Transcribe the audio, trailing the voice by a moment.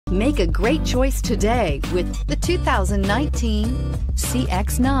Make a great choice today with the 2019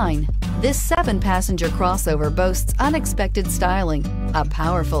 CX-9. This 7-passenger crossover boasts unexpected styling, a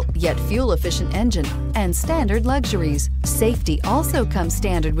powerful yet fuel-efficient engine, and standard luxuries. Safety also comes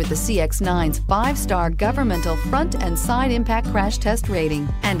standard with the CX-9's 5-star governmental front and side impact crash test rating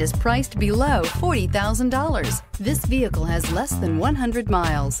and is priced below $40,000. This vehicle has less than 100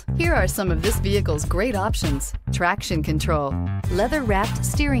 miles. Here are some of this vehicle's great options: traction control, leather-wrapped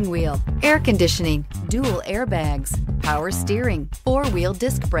steering wheel, air conditioning, dual airbags, power steering, 4-wheel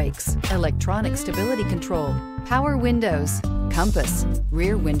disc brakes, electronic stability control, power windows, compass,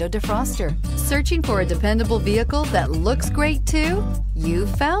 rear window defroster. Searching for a dependable vehicle that looks great too? You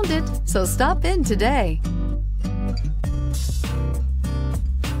found it, so stop in today.